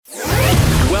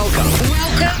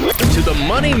Welcome to the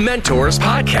Money Mentors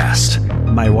Podcast.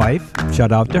 My wife,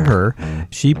 shout out to her,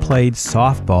 she played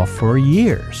softball for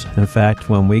years. In fact,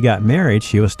 when we got married,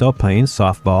 she was still playing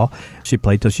softball. She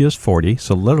played till she was 40,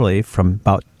 so literally from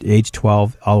about age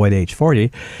 12 all the way to age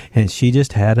 40, and she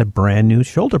just had a brand new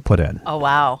shoulder put in. Oh,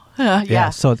 wow. Yeah.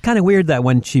 So it's kind of weird that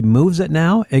when she moves it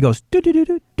now, it goes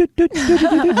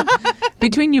do-do-do-do-do-do-do-do-do.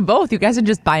 Between you both, you guys are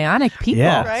just bionic people.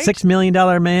 Yeah, right? $6 million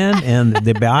man and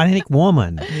the bionic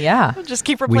woman. Yeah. Just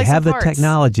keep replacing We have the parts.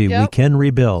 technology. Yep. We can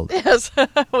rebuild. Yes,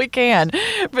 we can.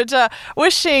 But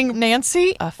wishing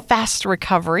Nancy a fast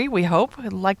recovery, we hope.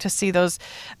 I'd like to see those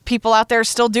people out there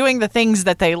still doing the things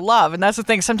that they love. And that's the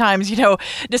thing. Sometimes,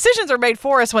 decisions are made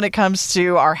for us when it comes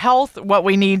to our health, what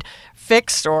we need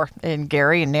fixed, or in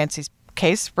Gary and Nancy's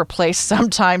case, replaced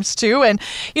sometimes too. And,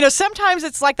 sometimes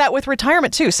it's like that with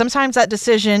retirement too. Sometimes that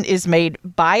decision is made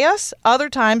by us. Other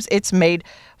times it's made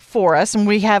for us, and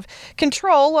we have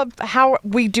control of how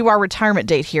we do our retirement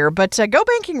date here. But Go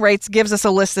Banking Rates gives us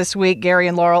a list this week, Gary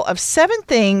and Laurel, of 7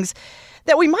 things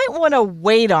that we might want to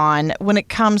wait on when it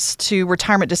comes to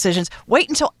retirement decisions. Wait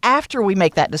until after we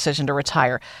make that decision to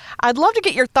retire. I'd love to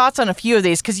get your thoughts on a few of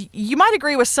these, because you might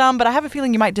agree with some, but I have a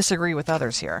feeling you might disagree with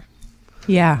others here.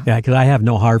 Yeah. Yeah, because I have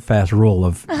no hard, fast rule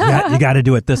of you got to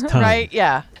do it this time. Right,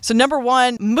 yeah. So number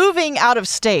 1, moving out of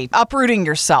state, uprooting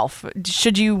yourself.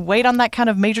 Should you wait on that kind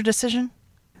of major decision?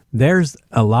 There's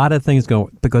a lot of things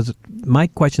going, because my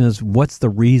question is, what's the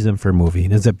reason for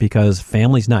moving? Is it because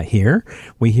family's not here?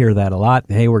 We hear that a lot.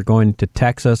 Hey, we're going to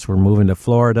Texas, we're moving to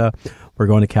Florida, we're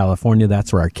going to California,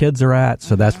 that's where our kids are at,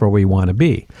 so that's where we want to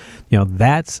be.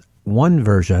 That's one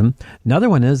version. Another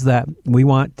one is that we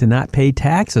want to not pay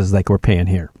taxes like we're paying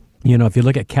here. If you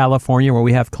look at California, where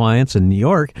we have clients, in New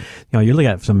York, you're looking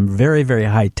at some very, very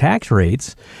high tax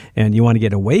rates, and you want to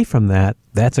get away from that.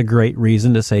 That's a great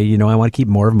reason to say, I want to keep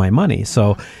more of my money.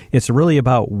 So it's really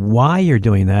about why you're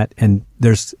doing that, and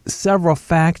there's several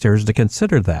factors to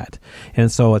consider that.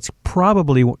 And so it's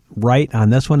probably right on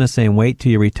this one is saying wait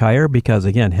till you retire, because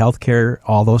again, healthcare,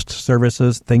 all those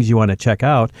services, things you want to check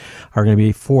out are going to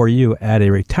be for you at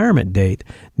a retirement date,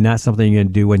 not something you're going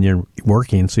to do when you're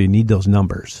working. So you need those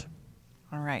numbers.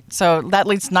 All right. So that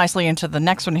leads nicely into the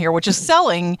next one here, which is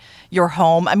selling your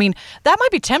home. I mean, that might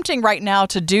be tempting right now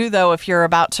to do, though, if you're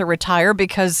about to retire,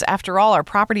 because after all, our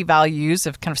property values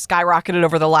have kind of skyrocketed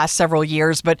over the last several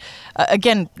years. But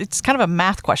again, it's kind of a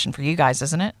math question for you guys,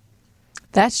 isn't it?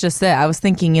 That's just it. I was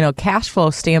thinking, cash flow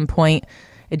standpoint,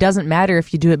 it doesn't matter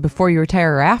if you do it before you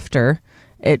retire or after.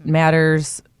 It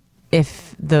matters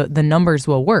if the numbers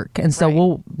will work. And so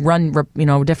we'll run,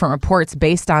 different reports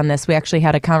based on this. We actually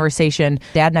had a conversation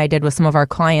Dad and I did with some of our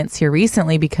clients here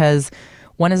recently, because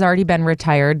one has already been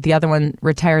retired. The other one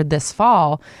retired this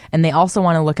fall, and they also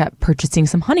want to look at purchasing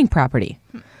some hunting property.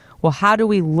 Well, how do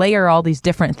we layer all these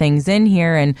different things in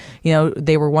here? And,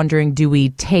 they were wondering, do we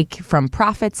take from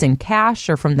profits in cash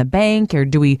or from the bank, or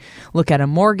do we look at a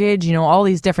mortgage, all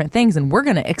these different things. And we're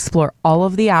going to explore all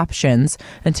of the options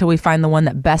until we find the one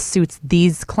that best suits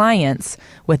these clients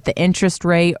with the interest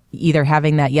rate, either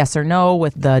having that yes or no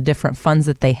with the different funds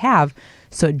that they have.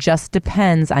 So it just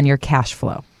depends on your cash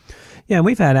flow. Yeah,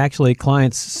 we've had actually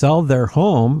clients sell their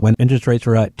home when interest rates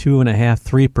were at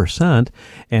 2.5%, 3%,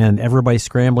 and everybody's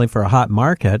scrambling for a hot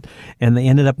market, and they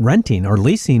ended up renting or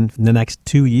leasing the next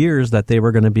 2 years that they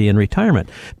were going to be in retirement.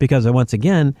 Because once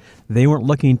again, they weren't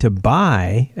looking to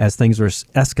buy as things were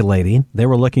escalating. They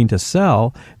were looking to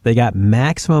sell. They got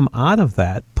maximum out of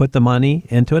that, put the money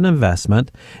into an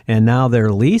investment, and now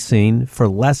they're leasing for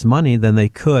less money than they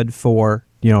could for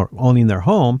owning their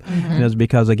home. And it's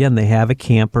because, again, they have a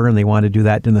camper and they want to do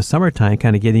that in the summertime,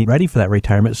 kind of getting ready for that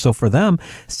retirement. So for them,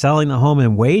 selling the home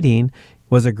and waiting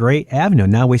was a great avenue.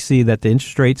 Now we see that the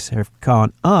interest rates have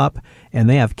gone up and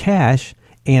they have cash.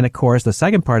 And of course, the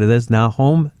second part of this, now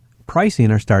home pricing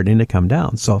are starting to come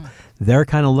down. So they're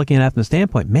kind of looking at it from the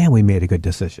standpoint, man, we made a good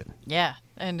decision. Yeah.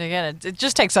 And again, it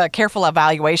just takes a careful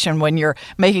evaluation when you're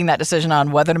making that decision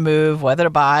on whether to move, whether to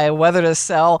buy, whether to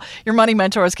sell. Your money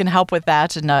mentors can help with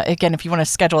that. And again, if you want to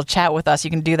schedule a chat with us,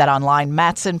 you can do that online,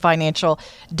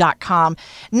 matsonfinancial.com.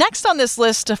 Next on this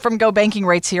list from Go Banking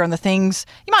Rates here, and the things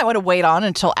you might want to wait on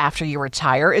until after you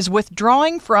retire, is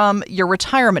withdrawing from your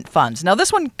retirement funds. Now,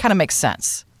 this one kind of makes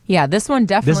sense. Yeah, this one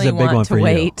definitely want to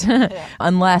wait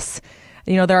unless...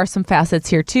 there are some facets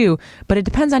here too, but it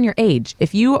depends on your age.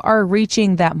 If you are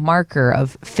reaching that marker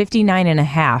of 59 and a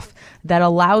half, that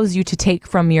allows you to take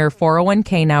from your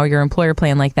 401k now, your employer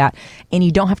plan like that, and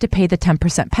you don't have to pay the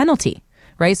 10% penalty,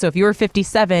 right? So if you were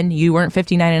 57, you weren't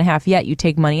 59 and a half yet, you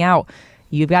take money out,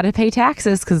 you've got to pay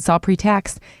taxes because it's all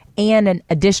pre-taxed, and an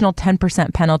additional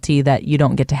 10% penalty that you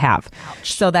don't get to have.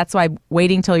 Ouch. So that's why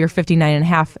waiting till you're 59 and a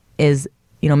half is,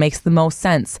 makes the most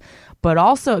sense. But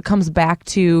also it comes back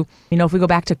to, if we go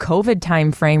back to COVID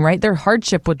time frame, right, there are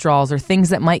hardship withdrawals or things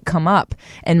that might come up.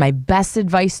 And my best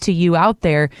advice to you out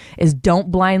there is don't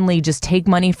blindly just take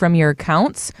money from your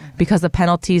accounts because of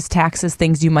penalties, taxes,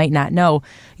 things you might not know.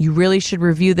 You really should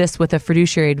review this with a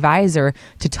fiduciary advisor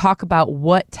to talk about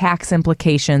what tax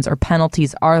implications or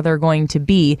penalties are there going to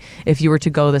be if you were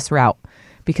to go this route.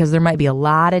 Because there might be a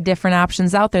lot of different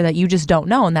options out there that you just don't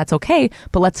know, and that's okay.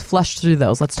 But let's flush through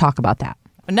those. Let's talk about that.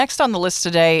 Next on the list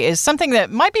today is something that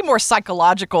might be more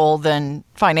psychological than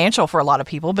financial for a lot of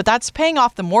people, but that's paying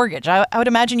off the mortgage. I would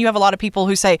imagine you have a lot of people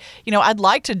who say, I'd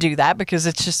like to do that because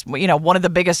it's just, one of the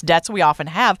biggest debts we often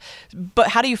have. But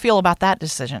how do you feel about that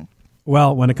decision?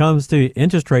 Well, when it comes to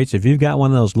interest rates, if you've got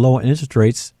one of those low interest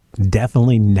rates,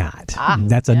 definitely not.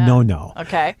 That's a no-no.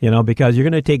 Okay. Because you're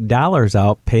going to take dollars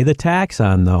out, pay the tax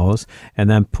on those, and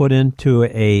then put into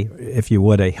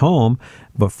a home,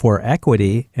 but for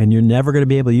equity, and you're never going to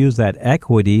be able to use that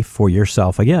equity for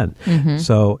yourself again. Mm-hmm.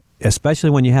 So especially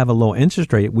when you have a low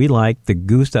interest rate, we like the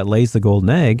goose that lays the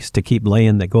golden eggs to keep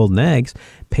laying the golden eggs,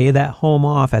 pay that home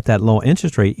off at that low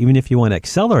interest rate, even if you want to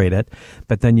accelerate it,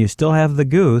 but then you still have the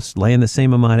goose laying the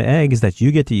same amount of eggs that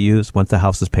you get to use once the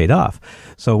house is paid off.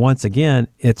 So once again,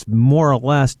 it's more or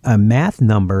less a math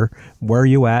number, where are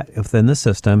you at within the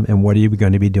system and what are you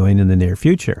going to be doing in the near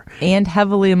future. And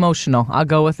heavily emotional. I'll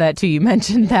go with that too. You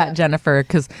mentioned that, Jennifer,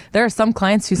 because there are some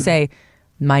clients who say,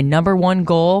 my number one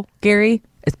goal, Gary,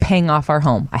 is paying off our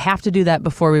home. I have to do that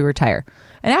before we retire.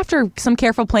 And after some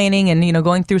careful planning and,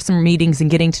 going through some meetings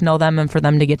and getting to know them and for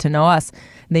them to get to know us,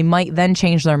 they might then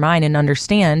change their mind and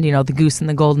understand, the goose and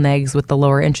the golden eggs with the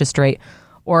lower interest rate.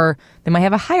 Or they might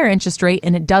have a higher interest rate,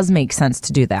 and it does make sense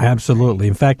to do that. Absolutely.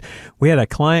 In fact, we had a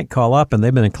client call up, and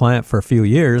they've been a client for a few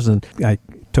years, and I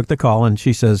took the call, and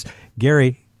she says,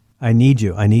 Gary, I need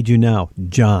you. I need you now.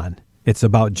 John. It's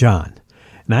about John.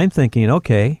 And I'm thinking,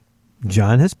 okay,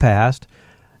 John has passed.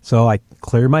 So I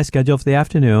cleared my schedule for the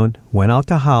afternoon, went out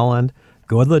to Holland,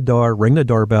 go to the door, ring the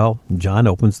doorbell. John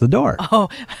opens the door. Oh,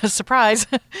 surprise.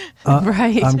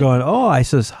 Right. I'm going, I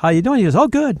says, how you doing? He goes, oh,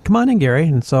 good. Come on in, Gary.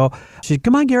 And so she said,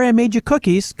 come on, Gary, I made you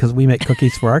cookies, because we make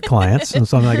cookies for our clients. And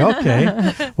so I'm like,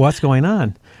 okay, what's going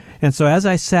on? And so as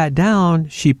I sat down,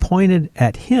 she pointed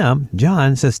at him,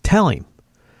 John, says, tell him.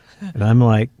 And I'm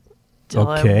like,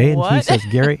 okay. And he says,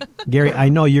 Gary, I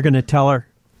know you're going to tell her.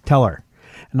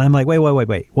 And I'm like,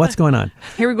 wait. What's going on?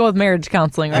 Here we go with marriage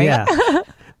counseling, right? Yeah.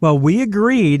 Well, we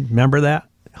agreed, remember that,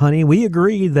 honey? We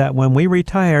agreed that when we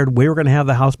retired, we were going to have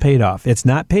the house paid off. It's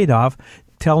not paid off.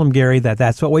 Tell him, Gary,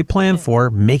 that's what we planned for.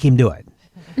 Make him do it.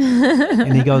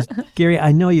 And he goes, Gary,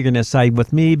 I know you're going to side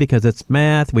with me because it's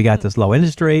math. We got this low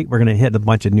interest rate. We're going to hit a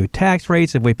bunch of new tax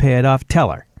rates if we pay it off. Tell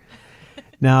her.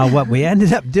 Now, what we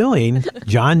ended up doing,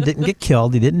 John didn't get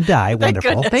killed. He didn't die.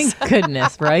 Wonderful. Thank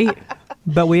goodness, right?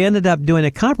 But we ended up doing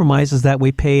a compromise is that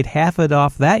we paid half it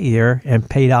off that year and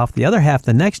paid off the other half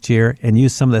the next year and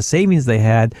used some of the savings they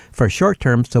had for short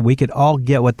term so we could all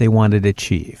get what they wanted to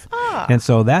achieve. And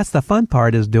so that's the fun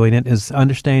part is doing it, is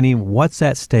understanding what's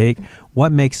at stake,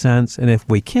 what makes sense, and if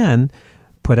we can,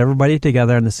 put everybody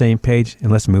together on the same page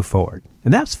and let's move forward.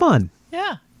 And that's fun.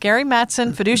 Yeah. Gary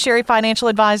Mattson, fiduciary financial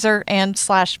advisor and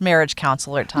 / marriage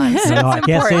counselor at times. No, I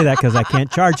can't say that because I can't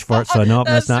charge for it. So no,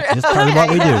 that's not just part of what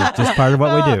we do. Just part of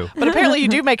what we do. But apparently you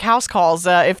do make house calls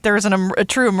if there's a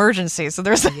true emergency. So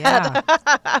there's that. Yeah.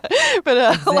 But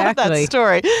I love that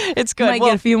story. It's good. You might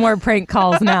get a few more prank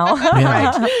calls now.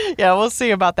 Right. Yeah, we'll see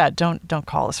about that. Don't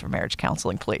call us for marriage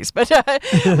counseling, please. But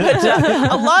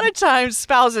a lot of times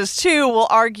spouses too will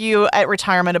argue at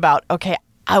retirement about, okay,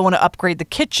 I want to upgrade the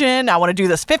kitchen. I want to do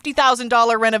this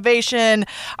 $50,000 renovation.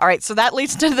 All right, so that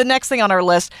leads to the next thing on our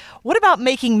list. What about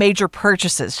making major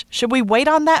purchases? Should we wait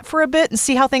on that for a bit and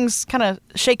see how things kind of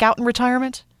shake out in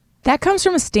retirement? That comes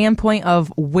from a standpoint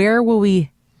of where will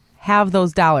we have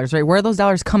those dollars, right? Where are those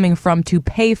dollars coming from to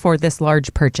pay for this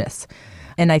large purchase?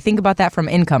 And I think about that from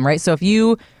income, right? So if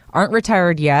you aren't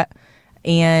retired yet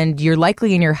and you're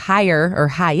likely in your higher or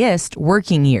highest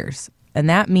working years, and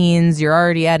that means you're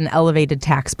already at an elevated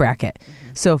tax bracket.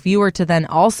 Mm-hmm. So if you were to then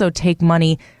also take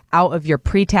money out of your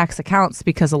pre-tax accounts,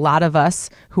 because a lot of us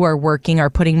who are working are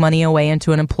putting money away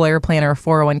into an employer plan or a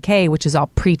 401k, which is all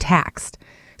pre-taxed.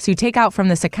 So you take out from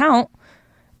this account,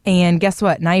 and guess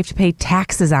what? Now you have to pay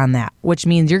taxes on that, which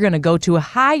means you're going to go to a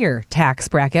higher tax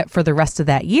bracket for the rest of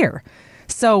that year.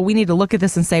 So we need to look at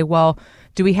this and say, well,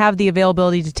 Do we have the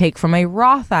availability to take from a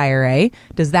Roth IRA?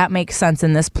 Does that make sense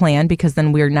in this plan? Because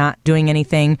then we're not doing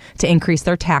anything to increase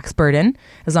their tax burden,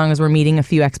 as long as we're meeting a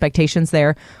few expectations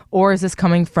there. Or is this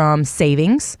coming from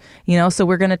savings? So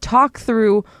we're going to talk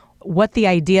through what the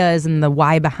idea is and the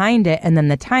why behind it, and then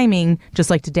the timing, just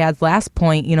like to Dad's last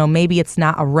point, maybe it's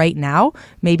not a right now.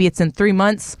 Maybe it's in 3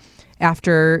 months.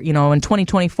 After, when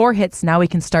 2024 hits, now we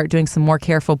can start doing some more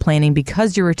careful planning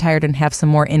because you're retired and have some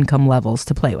more income levels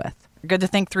to play with. Good to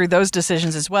think through those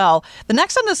decisions as well. The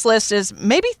next on this list is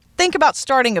maybe think about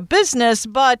starting a business,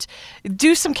 but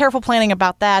do some careful planning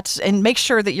about that and make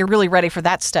sure that you're really ready for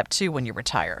that step too when you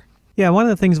retire. Yeah, one of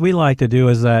the things we like to do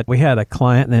is that we had a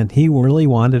client and he really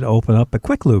wanted to open up a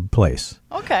quick lube place.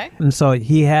 Okay. And so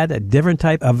he had a different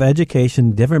type of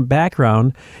education, different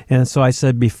background. And so I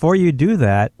said, before you do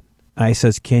that, I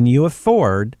says, can you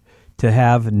afford to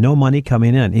have no money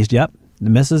coming in? He's, yep, the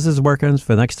missus is working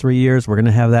for the next 3 years. We're going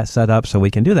to have that set up so we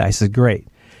can do that. I said, great.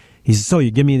 He says, so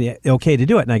you give me the okay to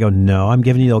do it? And I go, no, I'm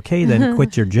giving you the okay, then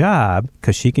quit your job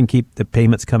because she can keep the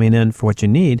payments coming in for what you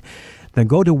need. Then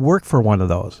go to work for one of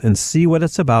those and see what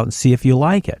it's about and see if you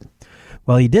like it.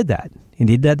 Well, he did that. And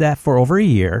he did that for over a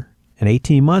year. In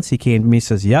 18 months, he came to me and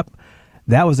says, yep,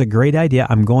 that was a great idea.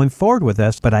 I'm going forward with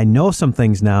this, but I know some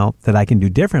things now that I can do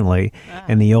differently.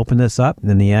 And he opened this up, and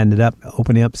then he ended up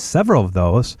opening up several of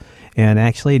those, and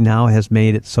actually now has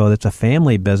made it so that it's a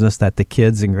family business that the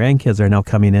kids and grandkids are now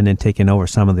coming in and taking over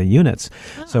some of the units.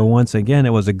 So once again,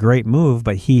 it was a great move,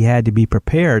 but he had to be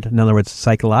prepared. In other words,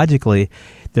 psychologically,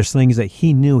 there's things that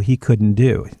he knew he couldn't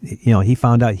do. He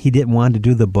found out he didn't want to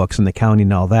do the books and the accounting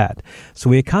and all that. So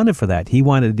we accounted for that. He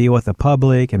wanted to deal with the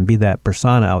public and be that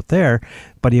persona out there,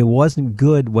 but he wasn't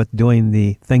good with doing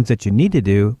the things that you need to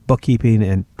do, bookkeeping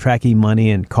and tracking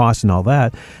money and costs and all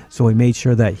that. So we made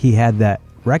sure that he had that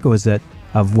requisite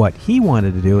of what he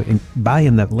wanted to do and buy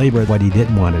him the labor of what he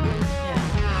didn't want to do.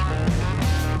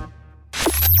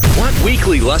 Want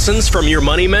weekly lessons from your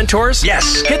money mentors?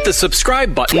 Yes. Hit the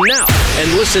subscribe button now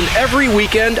and listen every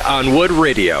weekend on Wood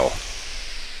Radio.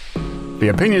 The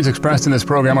opinions expressed in this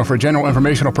program are for general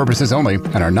informational purposes only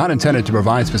and are not intended to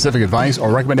provide specific advice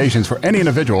or recommendations for any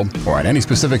individual or on any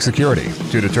specific security.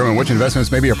 To determine which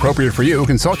investments may be appropriate for you,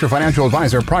 consult your financial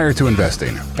advisor prior to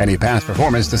investing. Any past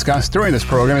performance discussed during this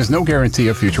program is no guarantee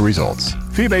of future results.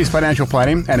 Fee-based financial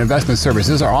planning and investment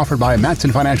services are offered by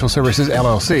Matson Financial Services,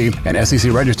 LLC, an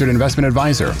SEC-registered investment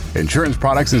advisor. Insurance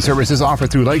products and services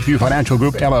offered through Lakeview Financial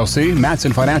Group, LLC,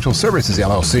 Matson Financial Services,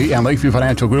 LLC, and Lakeview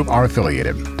Financial Group are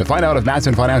affiliated. To find out if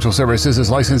Matson Financial Services is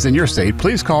licensed in your state,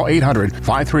 please call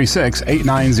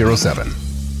 800-536-8907.